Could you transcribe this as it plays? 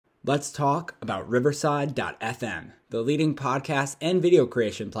Let's talk about Riverside.fm, the leading podcast and video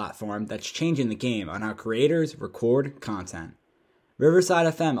creation platform that's changing the game on how creators record content. Riverside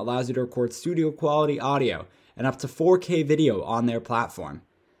FM allows you to record studio quality audio and up to 4K video on their platform.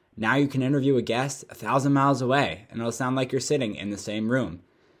 Now you can interview a guest 1,000 miles away and it'll sound like you're sitting in the same room.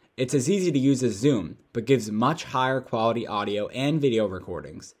 It's as easy to use as Zoom, but gives much higher quality audio and video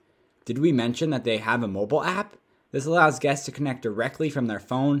recordings. Did we mention that they have a mobile app? This allows guests to connect directly from their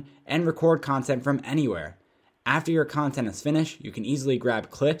phone and record content from anywhere. After your content is finished, you can easily grab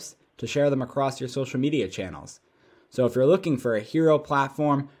clips to share them across your social media channels. So if you're looking for a hero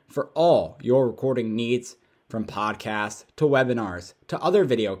platform for all your recording needs, from podcasts to webinars to other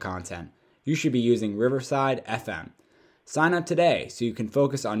video content, you should be using Riverside FM. Sign up today so you can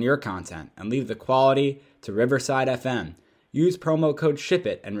focus on your content and leave the quality to Riverside FM. Use promo code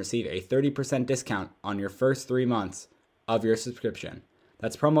SHIPIT and receive a 30% discount on your first 3 months of your subscription.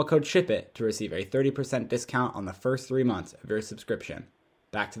 That's promo code SHIPIT to receive a 30% discount on the first 3 months of your subscription.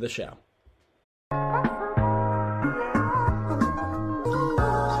 Back to the show.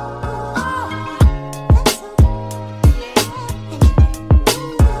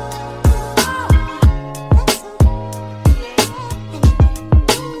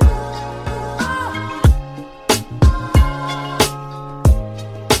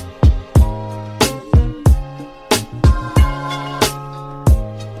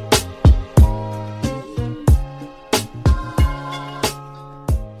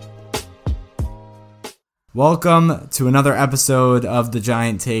 Welcome to another episode of the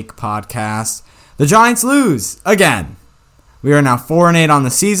Giant Take podcast. The Giants lose again. We are now 4-8 on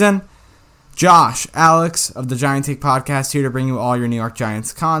the season. Josh, Alex of the Giant Take podcast here to bring you all your New York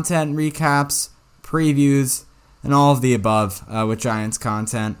Giants content, recaps, previews, and all of the above with Giants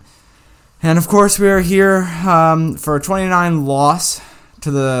content. And of course, we are here for a 29 loss to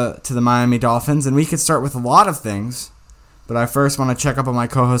the Miami Dolphins, and we could start with a lot of things. But I first want to check up on my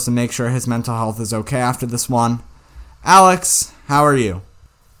co-host and make sure his mental health is okay after this one. Alex, how are you?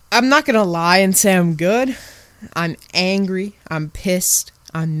 I'm not going to lie and say I'm good. I'm angry. I'm pissed.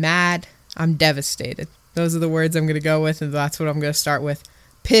 I'm mad. I'm devastated. Those are the words I'm going to go with, and that's what I'm going to start with.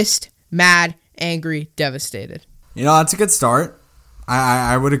 Pissed, mad, angry, devastated. You know, that's a good start.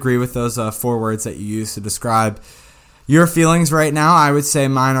 I would agree with those 4 words that you used to describe your feelings right now. I would say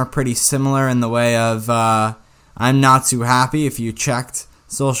mine are pretty similar in the way of... I'm not too happy. If you checked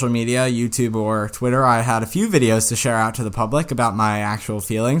social media, YouTube or Twitter, I had a few videos to share out to the public about my actual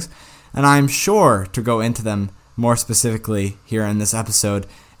feelings, and I'm sure to go into them more specifically here in this episode,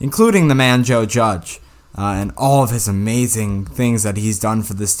 including the man Joe Judge and all of his amazing things that he's done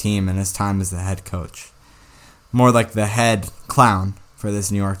for this team in his time as the head coach. More like the head clown for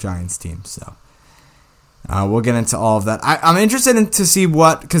this New York Giants team, so... we'll get into all of that. I'm interested to see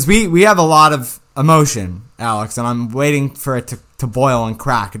what, because we have a lot of emotion, Alex, and I'm waiting for it to boil and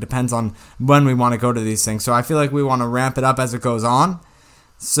crack. It depends on when we want to go to these things. So I feel like we want to ramp it up as it goes on.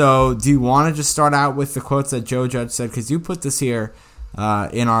 So do you want to just start out with the quotes that Joe Judge said? Because you put this here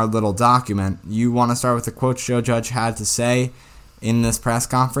in our little document. You want to start with the quotes Joe Judge had to say in this press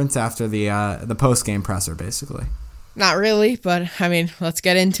conference after the post-game presser, basically? Not really, but, I mean, let's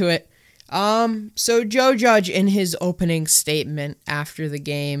get into it. So Joe Judge in his opening statement after the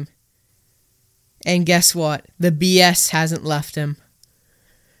game, and guess what? The BS hasn't left him.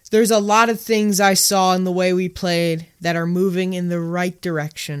 There's a lot of things I saw in the way we played that are moving in the right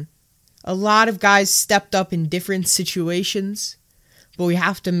direction. A lot of guys stepped up in different situations, but we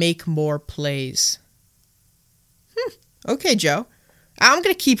have to make more plays. Okay, Joe. I'm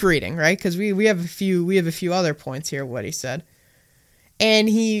going to keep reading, right? Because we have a few other points here, what he said. And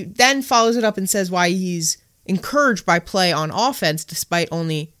he then follows it up and says why he's encouraged by play on offense despite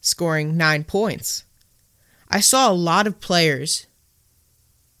only scoring 9 points. I saw a lot of players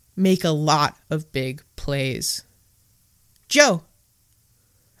make a lot of big plays. Joe,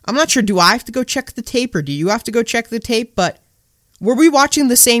 I'm not sure, do I have to go check the tape or do you have to go check the tape, but were we watching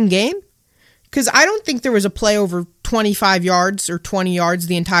the same game? Because I don't think there was a play over 25 yards or 20 yards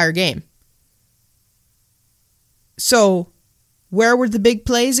the entire game. So... where were the big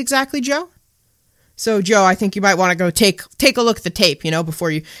plays exactly, Joe? So, Joe, I think you might want to go take a look at the tape,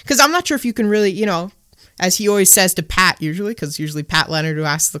 before you... because I'm not sure if you can really, as he always says to Pat usually, because it's usually Pat Leonard who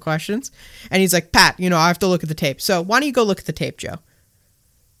asks the questions. And he's like, Pat, I have to look at the tape. So, why don't you go look at the tape, Joe?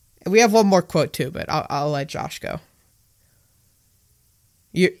 We have one more quote, too, but I'll let Josh go.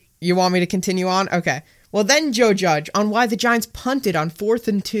 You want me to continue on? Okay. Well, then Joe Judge, on why the Giants punted on 4th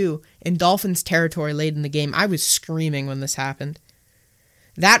and 2 in Dolphins territory late in the game. I was screaming when this happened.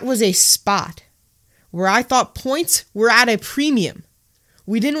 That was a spot where I thought points were at a premium.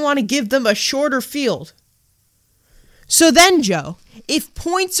 We didn't want to give them a shorter field. So then, Joe, if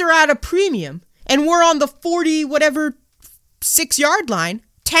points are at a premium and we're on the 6-yard line,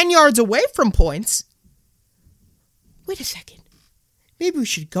 10 yards away from points, wait a second. Maybe we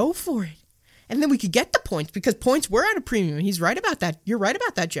should go for it. And then we could get the points because points were at a premium. He's right about that. You're right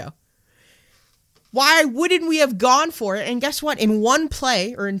about that, Joe. Why wouldn't we have gone for it? And guess what? In one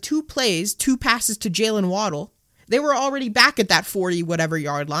play, or in 2 plays, 2 passes to Jalen Waddle, they were already back at that 40-whatever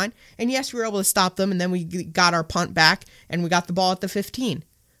yard line. And yes, we were able to stop them, and then we got our punt back, and we got the ball at the 15.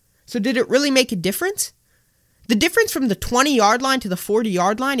 So did it really make a difference? The difference from the 20-yard line to the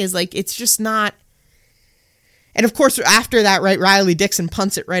 40-yard line is like, it's just not. And of course, after that, right, Riley Dixon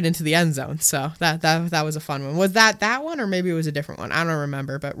punts it right into the end zone. So that was a fun one. Was that one, or maybe it was a different one? I don't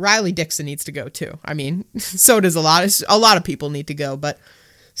remember. But Riley Dixon needs to go too. I mean, so does a lot of people need to go. But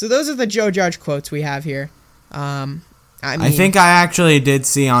so those are the Joe Judge quotes we have here. I think I actually did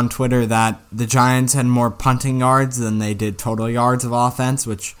see on Twitter that the Giants had more punting yards than they did total yards of offense,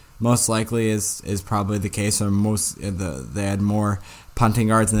 which most likely is probably the case. Or they had more punting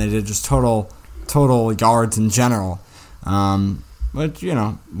yards than they did just total yards in general, which,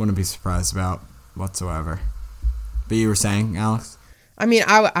 wouldn't be surprised about whatsoever. But you were saying, Alex? I mean,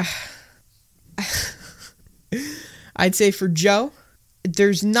 I'd say for Joe,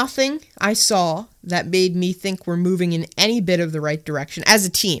 there's nothing I saw that made me think we're moving in any bit of the right direction as a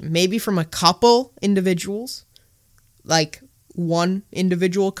team. Maybe from a couple individuals, like one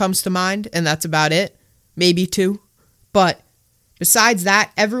individual comes to mind, and that's about it. Maybe 2. But besides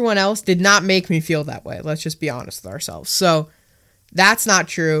that, everyone else did not make me feel that way. Let's just be honest with ourselves. So that's not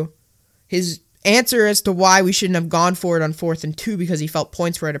true. His answer as to why we shouldn't have gone for it on 4th and 2 because he felt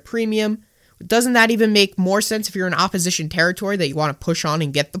points were at a premium. Doesn't that even make more sense if you're in opposition territory that you want to push on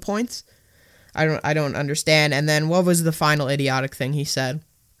and get the points? I don't understand. And then what was the final idiotic thing he said?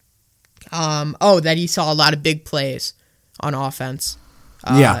 That he saw a lot of big plays on offense.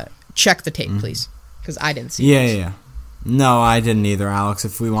 Check the tape, please, because I didn't see it. Yeah. No, I didn't either, Alex.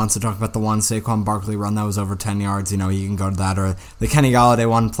 If we want to talk about the one Saquon Barkley run that was over 10 yards, you can go to that, or the Kenny Golladay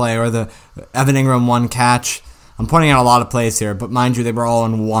one play, or the Evan Ingram one catch. I'm pointing out a lot of plays here, but mind you, they were all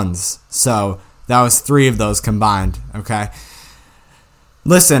in ones. So that was 3 of those combined, okay?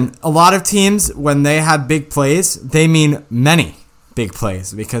 Listen, a lot of teams, when they have big plays, they mean many big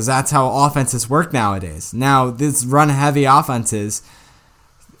plays, because that's how offenses work nowadays. Now, these run-heavy offenses,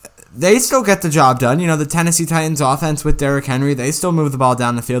 they still get the job done. The Tennessee Titans offense with Derrick Henry, they still move the ball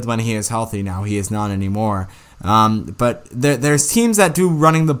down the field when he is healthy. Now, he is not anymore. But there's teams that do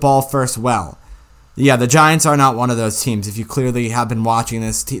running the ball first well. Yeah, the Giants are not one of those teams. If you clearly have been watching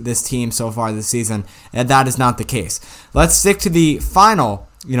this team so far this season, and that is not the case. Let's stick to the final,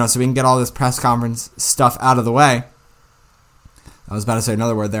 so we can get all this press conference stuff out of the way. I was about to say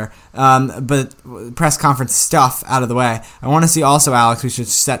another word there. But press conference stuff out of the way. I want to see also, Alex, we should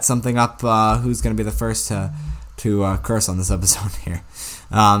set something up who's going to be the first to curse on this episode here.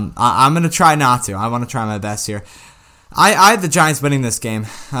 I'm going to try not to. I want to try my best here. I had the Giants winning this game,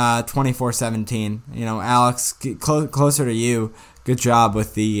 24-17. Alex, closer to you. Good job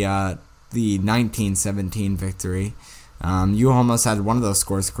with the 19-17 victory. You almost had one of those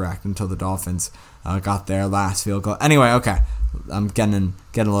scores correct until the Dolphins got their last field goal. Anyway, okay. I'm getting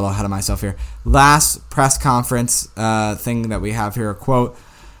a little ahead of myself here. Last press conference thing that we have here, a quote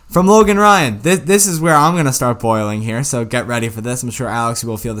from Logan Ryan. This is where I'm going to start boiling here, so get ready for this. I'm sure Alex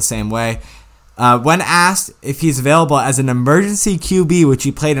will feel the same way. When asked if he's available as an emergency QB, which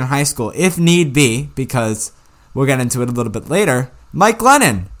he played in high school, if need be, because we'll get into it a little bit later, Mike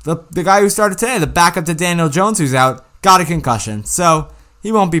Glennon, the guy who started today, the backup to Daniel Jones, who's out, got a concussion. So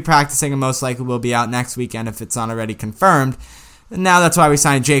he won't be practicing and most likely will be out next weekend if it's not already confirmed. And now that's why we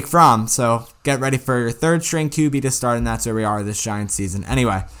signed Jake Fromm. So get ready for your 3rd-string QB to start, and that's where we are this Giants season.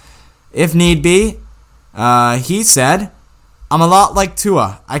 Anyway, if need be, he said, I'm a lot like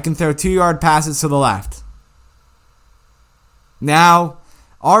Tua. I can throw 2-yard passes to the left. Now,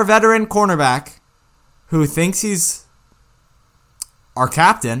 our veteran cornerback, who thinks he's our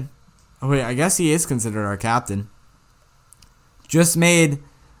captain, I guess he is considered our captain, just made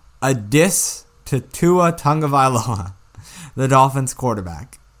a diss to Tua Tagovailoa, the Dolphins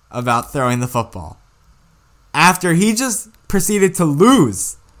quarterback, about throwing the football. After he just proceeded to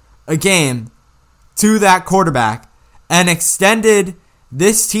lose a game to that quarterback and extended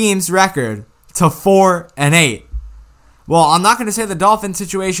this team's record to 4-8. Well, I'm not going to say the Dolphins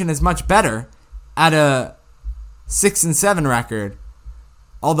situation is much better at a 6-7 record,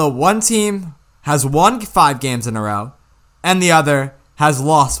 although one team has won 5 games in a row and the other has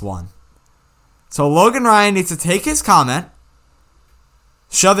lost 1. So Logan Ryan needs to take his comment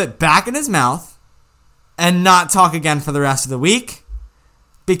shove it back in his mouth and not talk again for the rest of the week,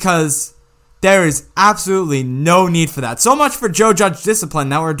 because there is absolutely no need for that. So much for Joe Judge discipline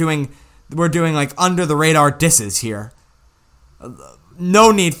that we're doing like under the radar disses here.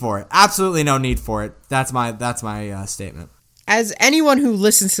 No need for it. Absolutely no need for it. That's my statement. As anyone who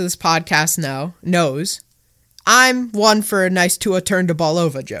listens to this podcast knows, I'm one for a nice Tua turned the ball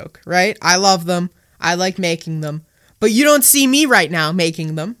over joke, right? I love them. I like making them. But you don't see me right now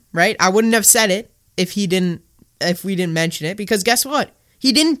making them, right? I wouldn't have said it if we didn't mention it, because guess what?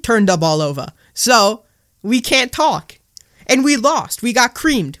 He didn't turn the ball over. So we can't talk. And we lost. We got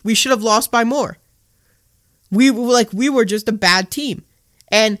creamed. We should have lost by more. We were just a bad team.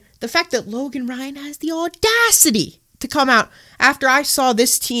 And the fact that Logan Ryan has the audacity to come out after I saw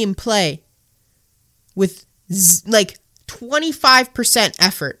this team play with 25%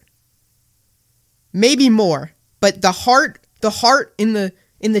 effort, maybe more, but the heart in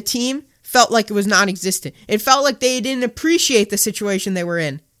the team felt like it was non-existent. It felt like they didn't appreciate the situation they were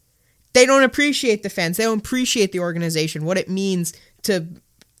in. They don't appreciate the fans. They don't appreciate the organization, what it means to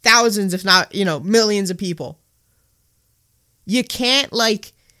thousands, if not, millions of people. You can't,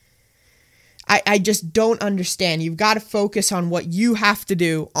 I just don't understand. You've got to focus on what you have to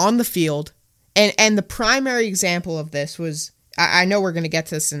do on the field. And the primary example of this was, I know we're going to get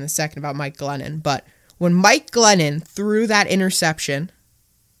to this in a second about Mike Glennon, but when Mike Glennon threw that interception,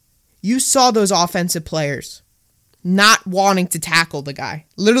 you saw those offensive players not wanting to tackle the guy,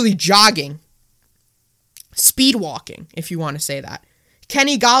 literally jogging, speed walking, if you want to say that.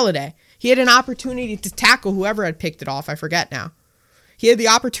 Kenny Golladay, he had an opportunity to tackle whoever had picked it off. I forget now. He had the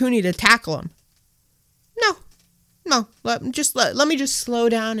opportunity to tackle him. No, let me just slow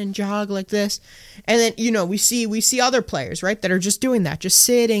down and jog like this. And then, we see other players, right, that are just doing that, just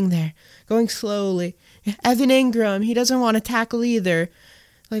sitting there, going slowly. Evan Ingram, he doesn't want to tackle either.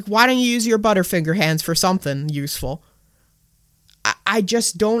 Why don't you use your Butterfinger hands for something useful? I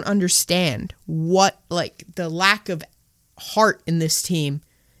just don't understand what, the lack of heart in this team.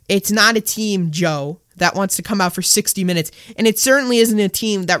 It's not a team, Joe, that wants to come out for 60 minutes. And it certainly isn't a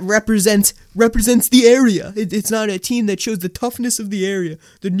team that represents the area. It's not a team that shows the toughness of the area,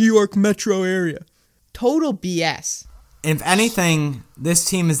 the New York metro area. Total BS. If anything, this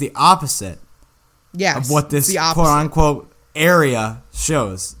team is the opposite of what this quote-unquote area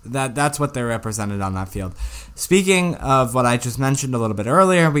shows. That's what they're represented on that field. Speaking of what I just mentioned a little bit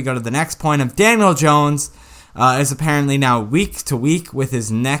earlier, we go to the next point of Daniel Jones is apparently now week to week with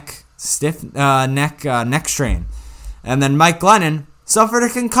his neck strain. And then Mike Glennon suffered a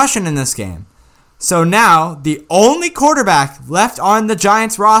concussion in this game. So now the only quarterback left on the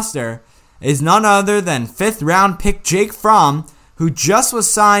Giants roster is none other than 5th round pick Jake Fromm, who just was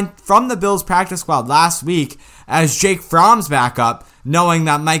signed from the Bills practice squad last week as Jake Fromm's backup, knowing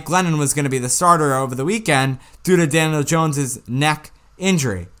that Mike Glennon was going to be the starter over the weekend due to Daniel Jones' neck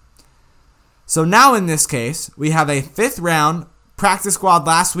injury. So now in this case, we have a 5th round practice squad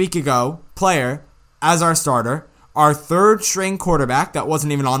last week ago player as our starter, our 3rd string quarterback that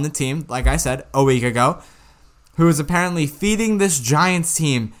wasn't even on the team, like I said, a week ago, who is apparently feeding this Giants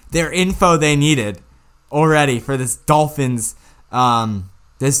team their info they needed already for this Dolphins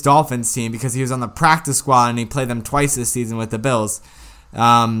team, because he was on the practice squad and he played them twice this season with the Bills.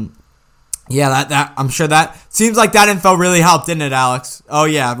 That I'm sure that seems like that info really helped, didn't it, Alex? Oh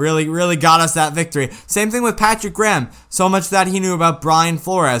yeah, really got us that victory. Same thing with Patrick Graham. So much that he knew about Brian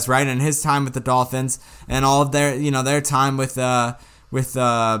Flores, right, and his time with the Dolphins and all of their time with it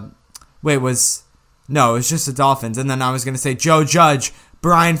was just the Dolphins. And then I was gonna say Joe Judge,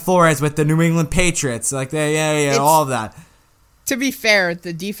 Brian Flores with the New England Patriots, all of that. To be fair,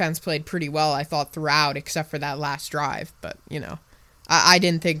 the defense played pretty well, I thought, throughout, except for that last drive. But,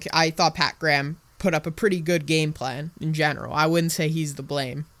 I thought Pat Graham put up a pretty good game plan in general. I wouldn't say he's the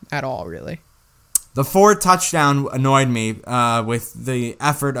blame at all, really. The Ford touchdown annoyed me with the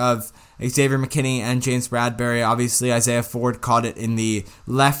effort of Xavier McKinney and James Bradbury. Obviously, Isaiah Ford caught it in the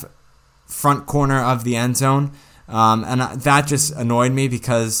left front corner of the end zone. And that just annoyed me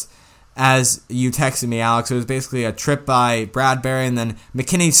because, as you texted me, Alex, it was basically a trip by Bradbury, and then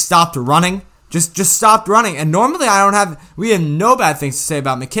McKinney stopped running. Just stopped running. And normally we have no bad things to say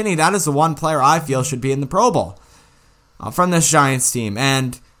about McKinney. That is the one player I feel should be in the Pro Bowl from this Giants team.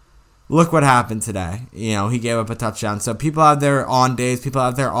 And look what happened today. He gave up a touchdown. So people have their on days. People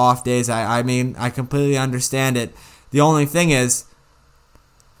have their off days. I mean, I completely understand it. The only thing is,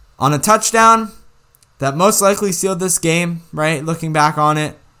 on a touchdown that most likely sealed this game, right? Looking back on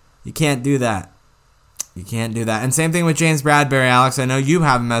it, you can't do that. You can't do that. And same thing with James Bradbury, Alex. I know you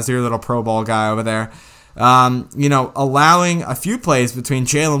have him as your little Pro Bowl guy over there. allowing a few plays between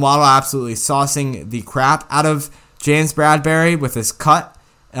Jalen Waddle absolutely saucing the crap out of James Bradberry with his cut.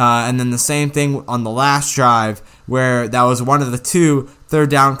 And then the same thing on the last drive where that was one of the 2 third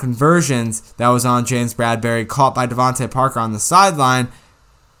down conversions that was on James Bradberry, caught by Devontae Parker on the sideline.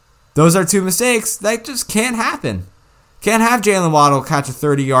 Those are 2 mistakes that just can't happen. Can't have Jalen Waddle catch a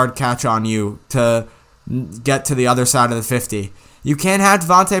 30-yard catch on you to get to the other side of the 50. You can't have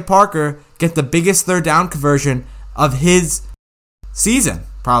Devontae Parker get the biggest third down conversion of his season,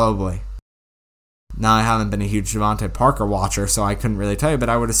 probably. Now, I haven't been a huge Devontae Parker watcher, so I couldn't really tell you, but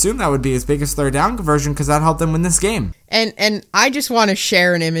I would assume that would be his biggest third down conversion because that helped them win this game. And I just want to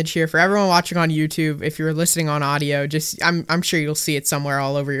share an image here for everyone watching on YouTube. If you're listening on audio, I'm sure you'll see it somewhere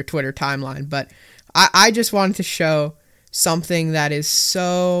all over your Twitter timeline, but I just wanted to show something that is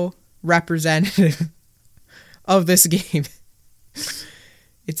so representative of this game.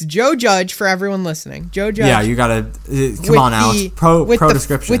 It's Joe Judge for everyone listening. Joe Judge. Yeah, you gotta come on, Alex. Pro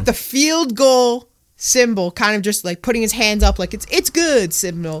description with the field goal symbol, kind of just like putting his hands up, like it's good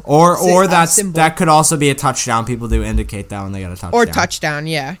symbol. Or that could also be a touchdown. People do indicate that when they get a touchdown. Or touchdown,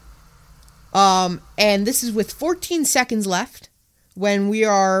 yeah. And this is with 14 seconds left, when we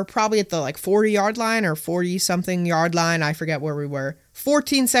are probably at the 40-yard line or 40-something yard line. I forget where we were.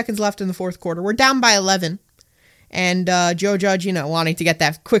 14 seconds left in the fourth quarter. We're down by 11. And Joe Judge, wanting to get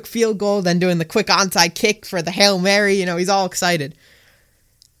that quick field goal, then doing the quick onside kick for the Hail Mary. He's all excited.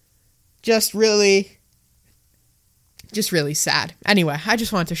 Just really sad. Anyway, I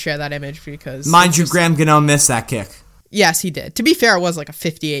just wanted to share that image because... Mind you, Graham Gano missed that kick. Yes, he did. To be fair, it was like a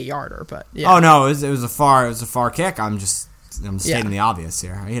 58-yarder, but yeah. Oh, no, it was a far kick. I'm stating the obvious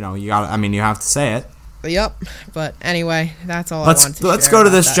here. You have to say it. Yep. But anyway, that's all I wanted to share. Let's go to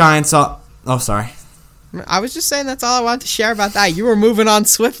this Giants... Oh, sorry. I was just saying that's all I wanted to share about that. You were moving on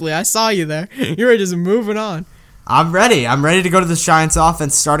swiftly. I saw you there. You were just moving on. I'm ready. I'm ready to go to this Giants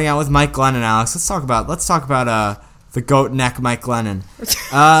offense, starting out with Mike Glennon, Alex. Let's talk about the goat neck Mike Glennon.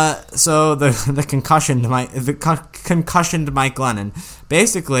 So the concussion to Mike Glennon.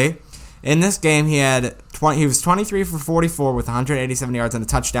 Basically, in this game he was 23 for 44 with 187 yards and a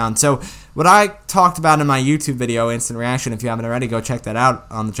touchdown. So what I talked about in my YouTube video, Instant Reaction, if you haven't already, go check that out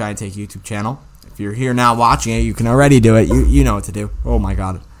on the Giant Take YouTube channel. If you're here now watching it, you can already do it. You know what to do. Oh my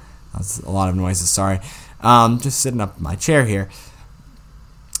God, that's a lot of noises. Sorry. Just sitting up in my chair here.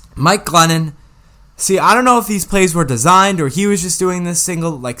 Mike Glennon. See, I don't know if these plays were designed or he was just doing this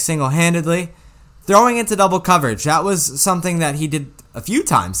single-handedly. Throwing into double coverage. That was something that he did a few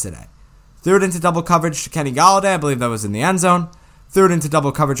times today. Threw it into double coverage to Kenny Golladay. I believe that was in the end zone. Threw it into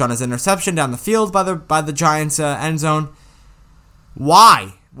double coverage on his interception down the field by the Giants' end zone.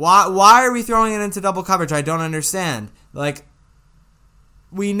 Why? Why are we throwing it into double coverage? I don't understand.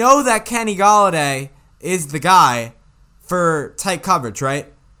 We know that Kenny Golladay is the guy for tight coverage, right?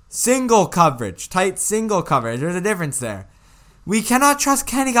 Single coverage, tight single coverage. There's a difference there. We cannot trust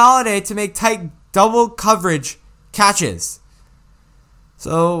Kenny Golladay to make tight double coverage catches.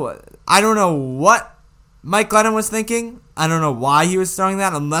 So, I don't know what Mike Glennon was thinking. I don't know why he was throwing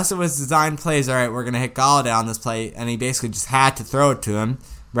that, unless it was designed plays. All right, we're going to hit Golladay on this play, and he basically just had to throw it to him,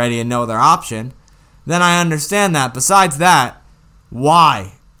 ready and no other option. Then I understand that. Besides that,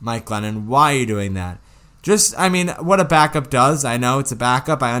 why, Mike Glennon? Why are you doing that? What a backup does. I know it's a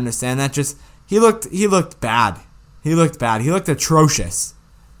backup. I understand that. He looked bad. He looked bad. He looked atrocious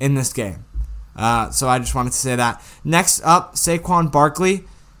in this game. So I just wanted to say that. Next up, Saquon Barkley,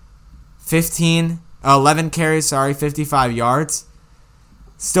 11 carries, 55 yards.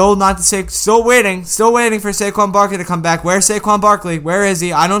 Still waiting for Saquon Barkley to come back. Where's Saquon Barkley? Where is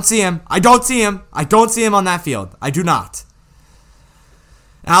he? I don't see him. I don't see him on that field. I do not.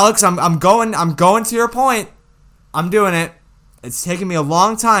 Alex, I'm going to your point. I'm doing it. It's taken me a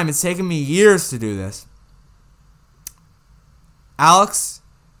long time. It's taken me years to do this. Alex,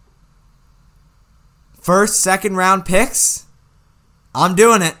 first, second round picks, I'm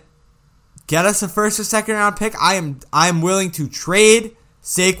doing it. Get us a first or second round pick. I am willing to trade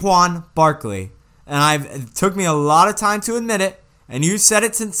Saquon Barkley. And it took me a lot of time to admit it. And you said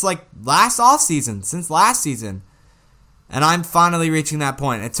it since last season. And I'm finally reaching that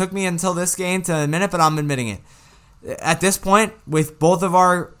point. It took me until this game to admit it, but I'm admitting it. At this point, with both of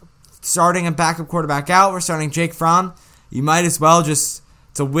our starting and backup quarterback out, we're starting Jake Fromm. You might as well it's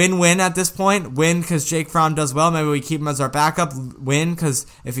a win-win at this point. Win because Jake Fromm does well. Maybe we keep him as our backup. Win because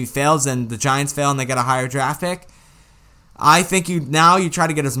if he fails, then the Giants fail and they get a higher draft pick. I think you try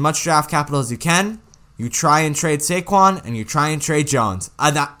to get as much draft capital as you can. You try and trade Saquon, and you try and trade Jones.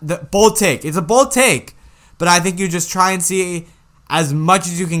 Bold take. It's a bold take. But I think you just try and see as much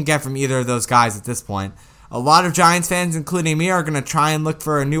as you can get from either of those guys at this point. A lot of Giants fans, including me, are going to try and look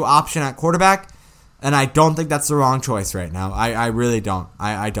for a new option at quarterback, and I don't think that's the wrong choice right now. I really don't.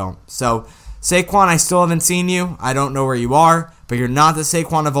 I don't. So, Saquon, I still haven't seen you. I don't know where you are, but you're not the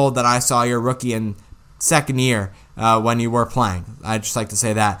Saquon of old that I saw your rookie and second year when you were playing. I'd just like to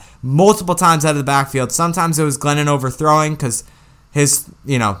say that. Multiple times out of the backfield. Sometimes it was Glennon overthrowing because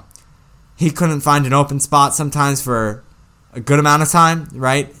he couldn't find an open spot sometimes for a good amount of time,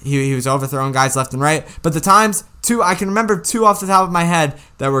 right? He was overthrowing guys left and right. But the times, I can remember two off the top of my head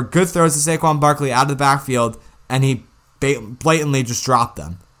that were good throws to Saquon Barkley out of the backfield, and he blatantly just dropped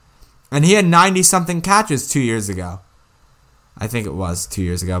them. And he had 90-something catches 2 years ago. I think it was 2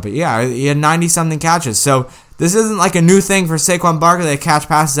 years ago. But yeah, he had 90-something catches. So this isn't like a new thing for Saquon Barkley to catch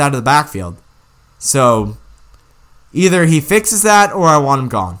passes out of the backfield. So either he fixes that or I want him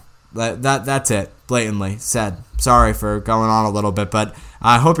gone. That's it. Blatantly said. Sorry for going on a little bit, but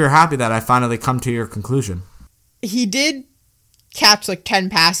I hope you're happy that I finally come to your conclusion. He did catch like 10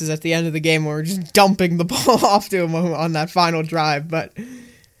 passes at the end of the game where we're just dumping the ball off to him on that final drive, but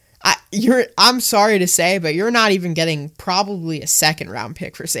I'm sorry to say, but you're not even getting probably a second-round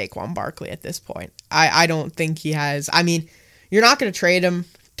pick for Saquon Barkley at this point. I don't think he has. I mean, you're not going to trade him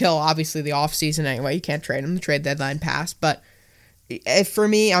till obviously the offseason anyway. You can't trade him. The trade deadline passed. But for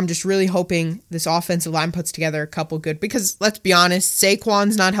me, I'm just really hoping this offensive line puts together a couple good, because let's be honest,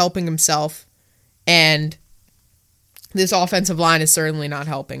 Saquon's not helping himself, and this offensive line is certainly not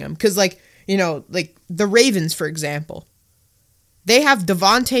helping him. Because, like the Ravens, for example, they have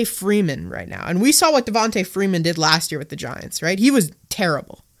Devontae Freeman right now. And we saw what Devontae Freeman did last year with the Giants, right? He was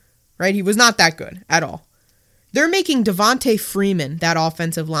terrible, right? He was not that good at all. They're making Devontae Freeman, that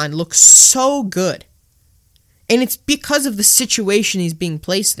offensive line, look so good. And it's because of the situation he's being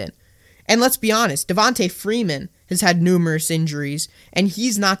placed in. And let's be honest, Devontae Freeman has had numerous injuries, and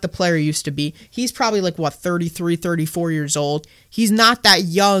he's not the player he used to be. He's probably 33, 34 years old. He's not that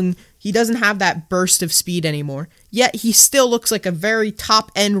young. He doesn't have that burst of speed anymore. Yet he still looks like a very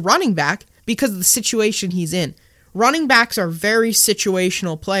top-end running back because of the situation he's in. Running backs are very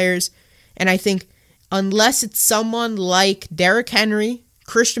situational players, and I think unless it's someone like Derrick Henry,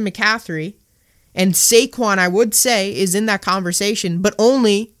 Christian McCaffrey, and Saquon, I would say, is in that conversation, but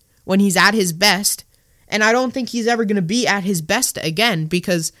only when he's at his best. And I don't think he's ever going to be at his best again,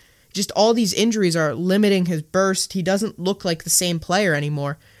 because just all these injuries are limiting his burst. He doesn't look like the same player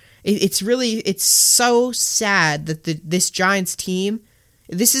anymore. It's so sad that this Giants team,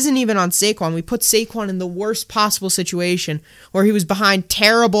 this isn't even on Saquon. We put Saquon in the worst possible situation where he was behind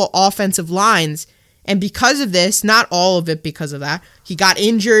terrible offensive lines. And because of this, not all of it because of that, he got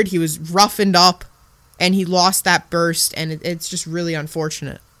injured, he was roughened up, and he lost that burst, and it's just really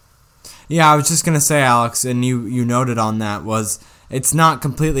unfortunate. Yeah, I was just going to say, Alex, and you noted on that, it's not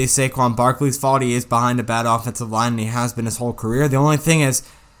completely Saquon Barkley's fault. He is behind a bad offensive line, and he has been his whole career. The only thing is,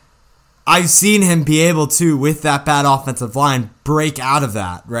 I've seen him be able to, with that bad offensive line, break out of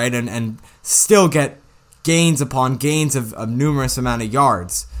that, right? And still get gains upon gains of numerous amount of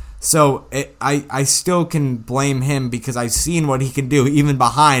yards. So I still can blame him because I've seen what he can do even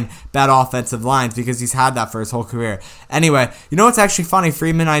behind bad offensive lines because he's had that for his whole career. Anyway, you know what's actually funny?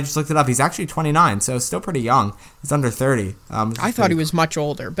 Freeman, I just looked it up. He's actually 29, so still pretty young. He's under 30. I thought he was much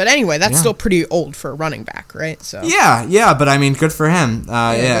older. But anyway, that's still pretty old for a running back, right? So Yeah, but I mean, good for him.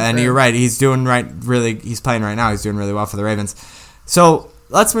 And you're right. He's doing right. Really, he's playing right now. He's doing really well for the Ravens. So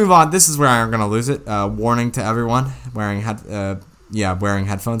let's move on. This is where I'm going to lose it. Warning to everyone wearing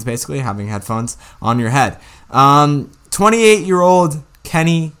headphones, basically, having headphones on your head. 28-year-old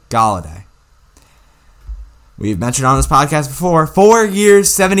Kenny Golladay. We've mentioned on this podcast before, 4 years,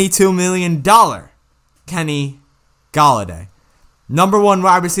 $72 million. Kenny Golladay. Number one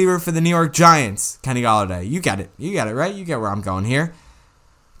wide receiver for the New York Giants, Kenny Golladay. You get it, right? You get where I'm going here.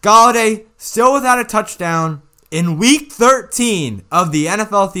 Golladay still without a touchdown in Week 13 of the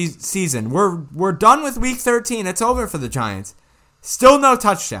NFL season. We're done with Week 13. It's over for the Giants. Still no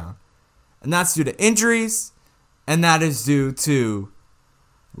touchdown. And that's due to injuries, and that is due to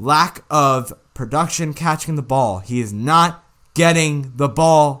lack of production catching the ball. He is not getting the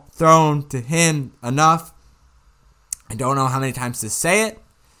ball thrown to him enough. I don't know how many times to say it.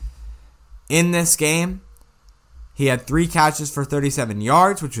 In this game, he had 3 catches for 37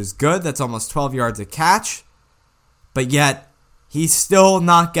 yards, which is good. That's almost 12 yards a catch. But yet, he's still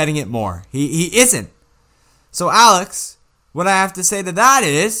not getting it more. He isn't. So, Alex, what I have to say to that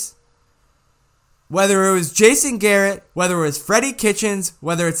is, whether it was Jason Garrett, whether it was Freddie Kitchens,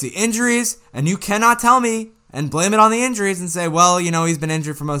 whether it's the injuries, and you cannot tell me and blame it on the injuries and say, well, he's been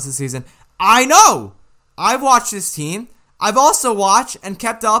injured for most of the season. I know. I've watched this team. I've also watched and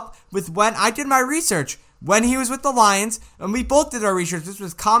kept up with when I did my research when he was with the Lions, and we both did our research. This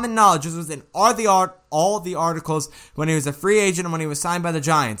was common knowledge. This was in all the articles when he was a free agent and when he was signed by the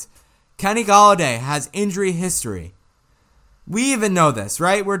Giants. Kenny Golladay has injury history. We even know this,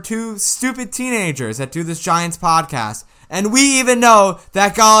 right? We're two stupid teenagers that do this Giants podcast. And we even know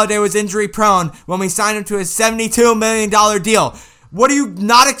that Golladay was injury prone when we signed him to a $72 million deal. What are you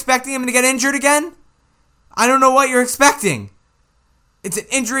not expecting him to get injured again? I don't know what you're expecting. It's an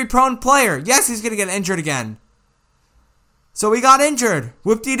injury prone player. Yes, he's going to get injured again. So he got injured.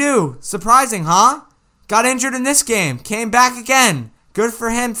 Whoop-de-doo. Surprising, huh? Got injured in this game. Came back again. Good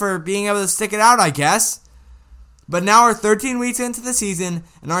for him for being able to stick it out, I guess. But now we're 13 weeks into the season,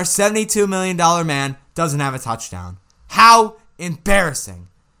 and our $72 million man doesn't have a touchdown. How embarrassing.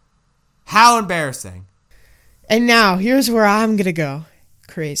 How embarrassing. And now, here's where I'm going to go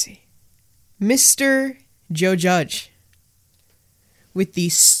crazy. Mr. Joe Judge. With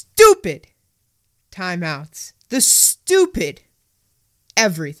these stupid timeouts. The stupid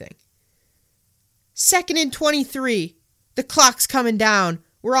everything. 2nd and 23. The clock's coming down.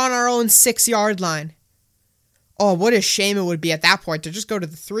 We're on our own 6-yard line. Oh, what a shame it would be at that point to just go to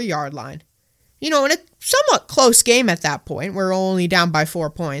the 3-yard line. You know, in a somewhat close game at that point. We're only down by 4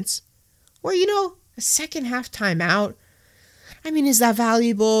 points. Or, you know, a second half timeout. I mean, is that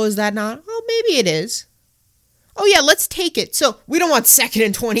valuable? Is that not? Oh, maybe it is. Oh, yeah, let's take it. So, we don't want 2nd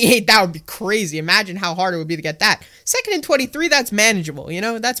and 28. That would be crazy. Imagine how hard it would be to get that. 2nd and 23, that's manageable. You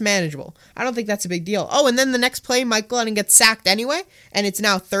know, that's manageable. I don't think that's a big deal. Oh, and then the next play, Mike Glennon gets sacked anyway, and it's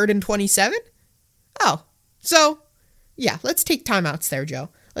now 3rd and 27? Oh, so, yeah, let's take timeouts there, Joe.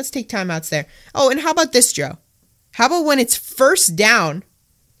 Let's take timeouts there. Oh, and how about this, Joe? How about when it's first down,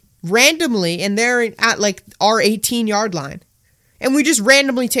 randomly, and they're at, like, our 18-yard line, and we just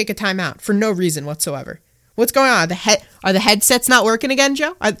randomly take a timeout for no reason whatsoever? What's going on? Are the headsets not working again,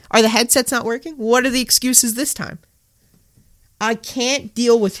 Joe? Are the headsets not working? What are the excuses this time? I can't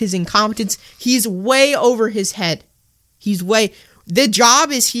deal with his incompetence. He's way over his head. The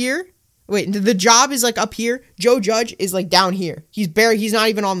job is here. Wait, the job is like up here. Joe Judge is like down here. He's not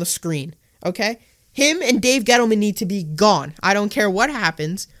even on the screen. Okay? Him and Dave Gettleman need to be gone. I don't care what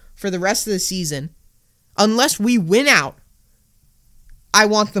happens for the rest of the season. Unless we win out, I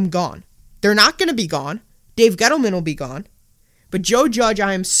want them gone. They're not going to be gone. Dave Gettleman will be gone. But Joe Judge,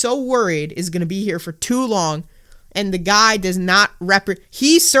 I am so worried, is going to be here for too long. And the guy does not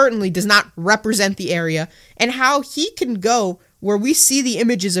he certainly does not represent the area. And how he can go where we see the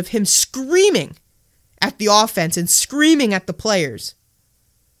images of him screaming at the offense and screaming at the players.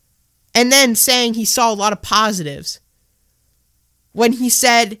 And then saying he saw a lot of positives. When he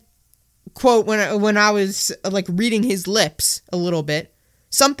said, quote, when I was like reading his lips a little bit,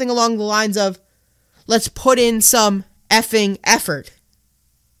 something along the lines of, let's put in some effing effort.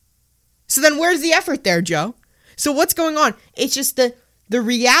 So then where's the effort there, Joe? So what's going on? It's just the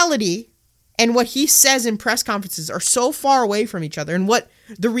reality and what he says in press conferences are so far away from each other. And what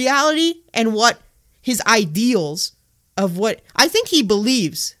the reality and what his ideals of what... I think he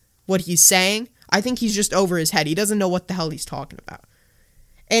believes what he's saying. I think he's just over his head. He doesn't know what the hell he's talking about.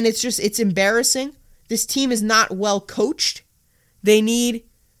 And it's embarrassing. This team is not well coached. He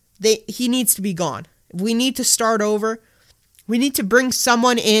needs to be gone. We need to start over. We need to bring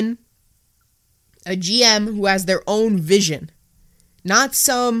someone in, a GM who has their own vision. Not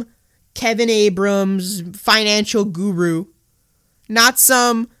some Kevin Abrams financial guru. Not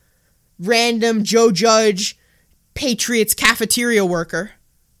some random Joe Judge Patriots cafeteria worker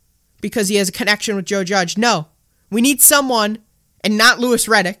because he has a connection with Joe Judge. No. We need someone, and not Louis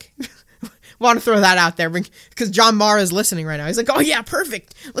Riddick. Want to throw that out there because John Mara is listening right now. He's like, oh yeah,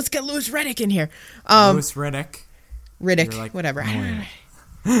 perfect. Let's get Louis Riddick in here. Louis Riddick. Like, whatever.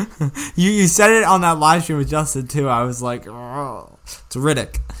 You said it on that live stream with Justin too. I was like, oh, it's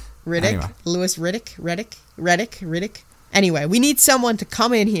Riddick. Anyway. Louis Riddick. Anyway, we need someone to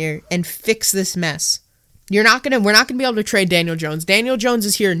come in here and fix this mess. We're not gonna be able to trade Daniel Jones. Daniel Jones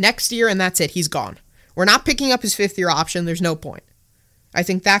is here next year and that's it. He's gone. We're not picking up his 5th-year option. There's no point. I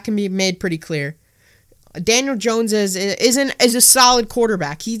think that can be made pretty clear. Daniel Jones is a solid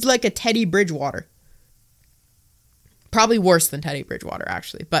quarterback. He's like a Teddy Bridgewater. Probably worse than Teddy Bridgewater,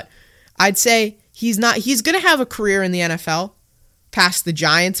 actually. But I'd say he's going to have a career in the NFL past the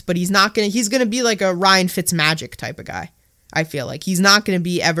Giants, but he's going to be like a Ryan Fitzmagic type of guy. I feel like he's not going to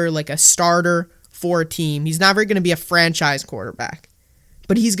be ever like a starter for a team. He's never going to be a franchise quarterback.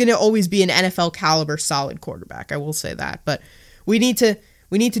 But he's going to always be an NFL caliber solid quarterback. I will say that. But we need to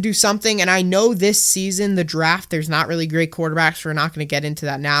do something, and I know this season, the draft, there's not really great quarterbacks. We're not going to get into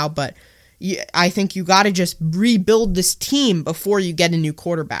that now, but I think you got to just rebuild this team before you get a new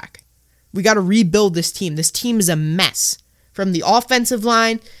quarterback. We got to rebuild this team. This team is a mess. From the offensive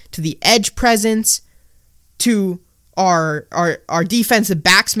line to the edge presence to our defensive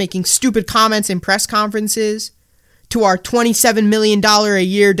backs making stupid comments in press conferences to our $27 million a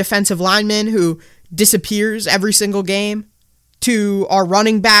year defensive lineman who disappears every single game to our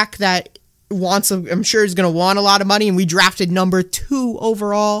running back that I'm sure is going to want a lot of money and we drafted number 2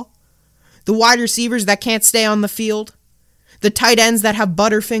 overall. The wide receivers that can't stay on the field. The tight ends that have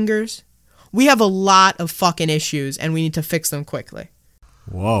butterfingers. We have a lot of fucking issues, and we need to fix them quickly.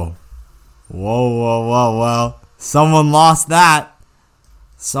 Whoa. Someone lost that.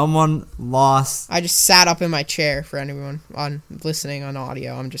 Someone lost. I just sat up in my chair for anyone listening on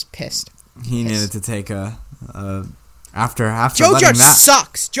audio. I'm just pissed. He needed to take after Joe letting Judge that.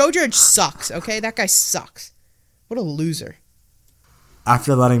 sucks. Joe Judge sucks, okay? That guy sucks. What a loser.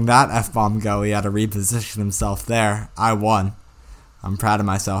 After letting that F-bomb go, he had to reposition himself there. I won. I'm proud of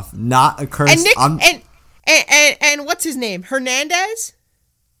myself. Not a curse. And what's his name? Hernandez?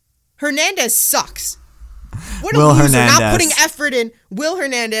 Hernandez sucks. What a Will loser. Hernandez. Not putting effort in. Will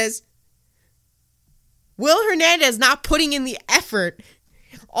Hernandez not putting in the effort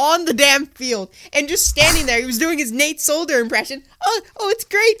on the damn field and just standing there. He was doing his Nate Solder impression. Oh, it's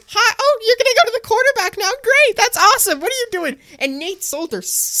great. Hi. Oh, you're going to go to the quarterback now. Great. That's awesome. What are you doing? And Nate Solder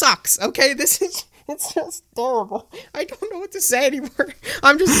sucks. Okay, it's just terrible. I don't know what to say anymore.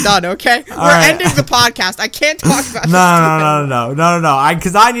 I'm just done, okay? We're ending the podcast. I can't talk about this. No.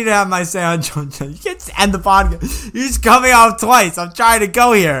 Because I need to have my say on Joe Judge. You can't just end the podcast. You're just coming off twice. I'm trying to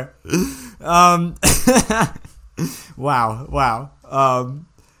go here. Wow.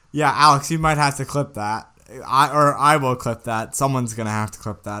 Yeah, Alex, you might have to clip that. I will clip that. Someone's going to have to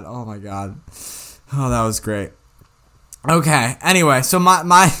clip that. Oh, my God. Oh, that was great. Okay, anyway, so my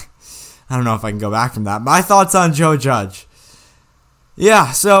I don't know if I can go back from that. My thoughts on Joe Judge.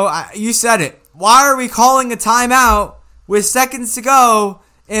 Yeah, so you said it. Why are we calling a timeout with seconds to go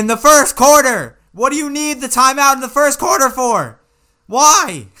in the first quarter? What do you need the timeout in the first quarter for?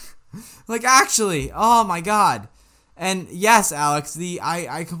 Why? Like, actually, oh my God. And yes, Alex,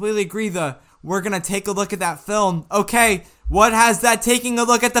 I completely agree. We're going to take a look at that film. Okay, what has that taking a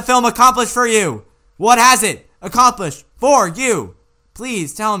look at the film accomplished for you? What has it accomplished for you?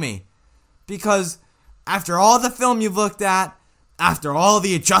 Please tell me. Because after all the film you've looked at, after all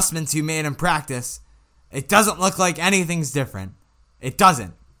the adjustments you made in practice, it doesn't look like anything's different. It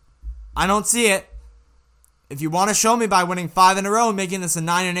doesn't. I don't see it. If you want to show me by winning 5 in a row and making this a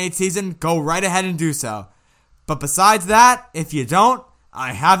 9-8 season, go right ahead and do so. But besides that, if you don't,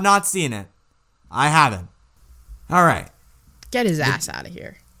 I have not seen it. I haven't. All right. Get his ass out of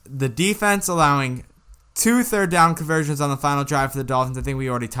here. The defense allowing 2 third-down conversions on the final drive for the Dolphins. I think we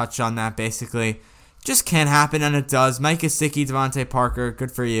already touched on that, basically. Just can't happen, and it does. Mike Gesicki, Devontae Parker,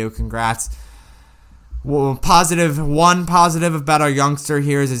 good for you. Congrats. Well, one positive about our youngster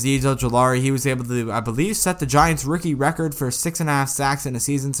here is Azeez Ojulari. He was able to, I believe, set the Giants' rookie record for 6.5 sacks in a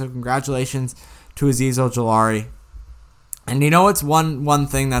season, so congratulations to Azeez Ojulari. And you know what's one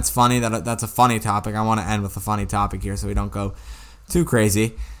thing that's funny, that's a funny topic? I want to end with a funny topic here so we don't go too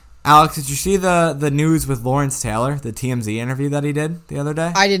crazy. Alex, did you see the news with Lawrence Taylor, the TMZ interview that he did the other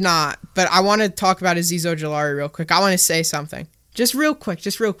day? I did not, but I want to talk about Azeez Ojulari real quick. I want to say something. Just real quick.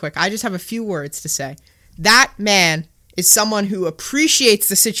 I just have a few words to say. That man is someone who appreciates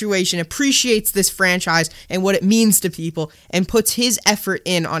the situation, appreciates this franchise and what it means to people, and puts his effort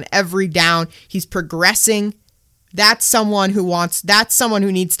in on every down. He's progressing. That's someone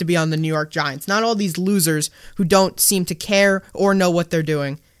who needs to be on the New York Giants. Not all these losers who don't seem to care or know what they're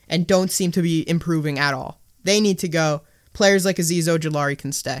doing and don't seem to be improving at all. They need to go. Players like Azeez Ojulari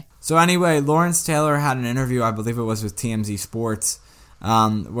can stay. So anyway, Lawrence Taylor had an interview, I believe it was with TMZ Sports,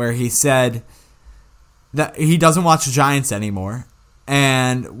 where he said that he doesn't watch the Giants anymore.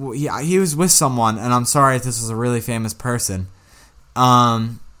 And he was with someone, and I'm sorry if this was a really famous person, but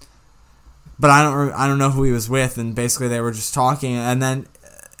I don't know who he was with. And basically they were just talking, and then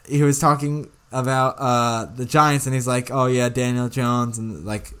he was talking about the Giants, and he's like, "Oh yeah, Daniel Jones," and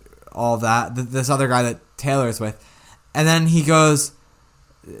like all that. This other guy that Taylor's with, and then he goes,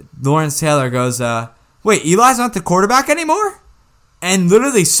 Lawrence Taylor goes, "Wait, Eli's not the quarterback anymore?" And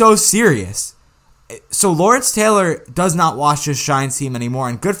literally so serious. So Lawrence Taylor does not watch his Giants team anymore,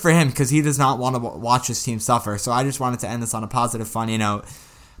 and good for him because he does not want to watch his team suffer. So I just wanted to end this on a positive, funny note.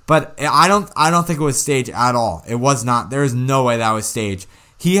 But I don't think it was staged at all. It was not. There is no way that was staged.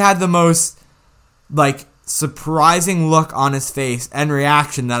 He had the most surprising look on his face and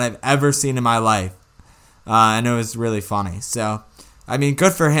reaction that I've ever seen in my life, and it was really funny. So I mean,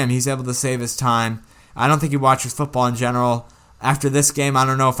 good for him. He's able to save his time. I don't think he watches football in general. After this game, I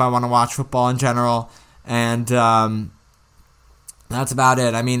don't know if I want to watch football in general. And that's about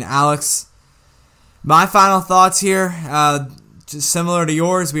it. I mean, Alex, my final thoughts here, just similar to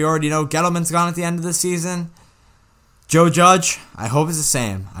yours. We already know Gettleman's gone at the end of the season. Joe Judge, I hope it's the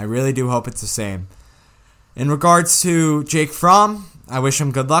same. I really do hope it's the same. In regards to Jake Fromm, I wish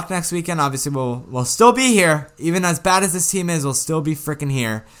him good luck next weekend. Obviously, we'll still be here. Even as bad as this team is, we'll still be freaking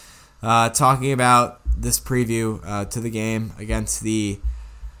here talking about this preview to the game against the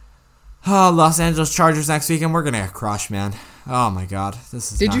Los Angeles Chargers next weekend. We're going to get crushed, man. Oh, my God.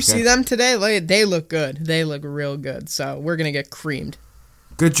 This is Did not you good. see them today? They look good. They look real good. So we're going to get creamed.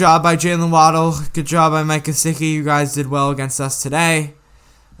 Good job by Jalen Waddle. Good job by Mike Gesicki. You guys did well against us today.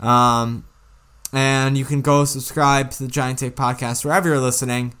 And you can go subscribe to the Giant Take Podcast wherever you're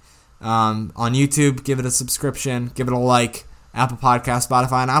listening. On YouTube, give it a subscription. Give it a like. Apple Podcast,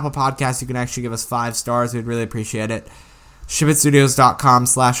 Spotify. On Apple Podcasts, you can actually give us 5 stars. We'd really appreciate it.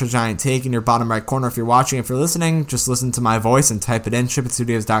 ShipItStudios.com/gianttake in your bottom right corner. If you're watching, if you're listening, just listen to my voice and type it in.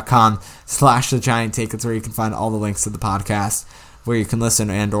 ShipItStudios.com/gianttake. That's where you can find all the links to the podcast, where you can listen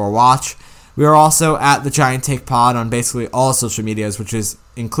and or watch. We are also at the Giant Take Pod on basically all social medias, which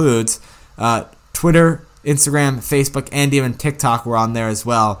includes Twitter, Instagram, Facebook, and even TikTok. We're on there as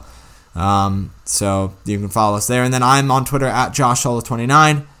well. So you can follow us there. And then I'm on Twitter at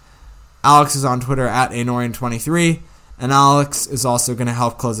JoshSolo29. Alex is on Twitter at Anorian23. And Alex is also going to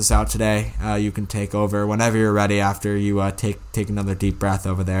help close us out today. You can take over whenever you're ready after you take another deep breath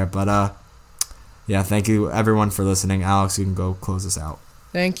over there. But yeah, thank you everyone for listening. Alex, you can go close us out.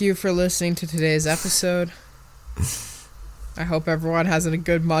 Thank you for listening to today's episode. I hope everyone has a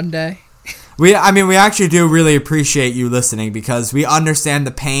good Monday. We actually do really appreciate you listening, because we understand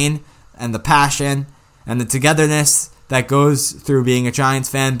the pain and the passion and the togetherness that goes through being a Giants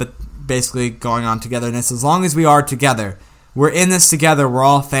fan, but basically going on togetherness. As long as we are together, we're in this together. We're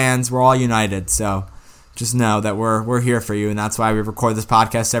all fans. We're all united. So just know that we're here for you, and that's why we record this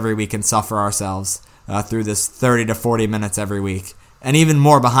podcast every week and suffer ourselves through this 30 to 40 minutes every week, and even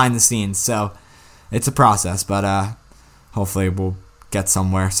more behind the scenes. So it's a process, but hopefully we'll get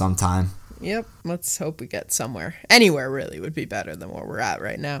somewhere sometime. Yep, let's hope we get somewhere. Anywhere really would be better than where we're at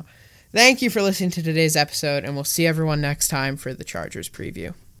right now. Thank you for listening to today's episode, and we'll see everyone next time for the Chargers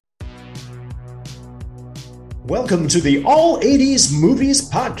preview. Welcome to the All 80s Movies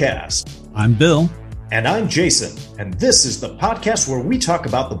Podcast. I'm Bill. And I'm Jason. And this is the podcast where we talk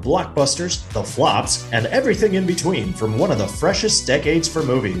about the blockbusters, the flops, and everything in between from one of the freshest decades for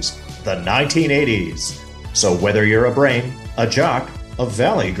movies, the 1980s. So whether you're a brain, a jock, a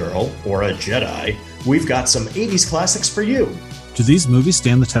valley girl, or a Jedi, we've got some 80s classics for you. Do these movies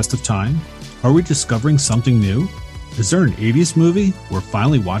stand the test of time? Are we discovering something new? Is there an 80s movie we're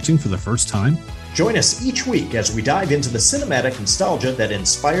finally watching for the first time? Join us each week as we dive into the cinematic nostalgia that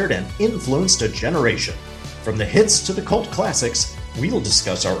inspired and influenced a generation. From the hits to the cult classics, we'll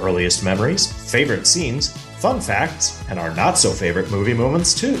discuss our earliest memories, favorite scenes, fun facts, and our not-so-favorite movie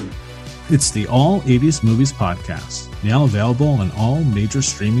moments too. It's the All 80s Movies Podcast, now available on all major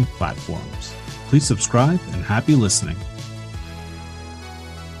streaming platforms. Please subscribe and happy listening.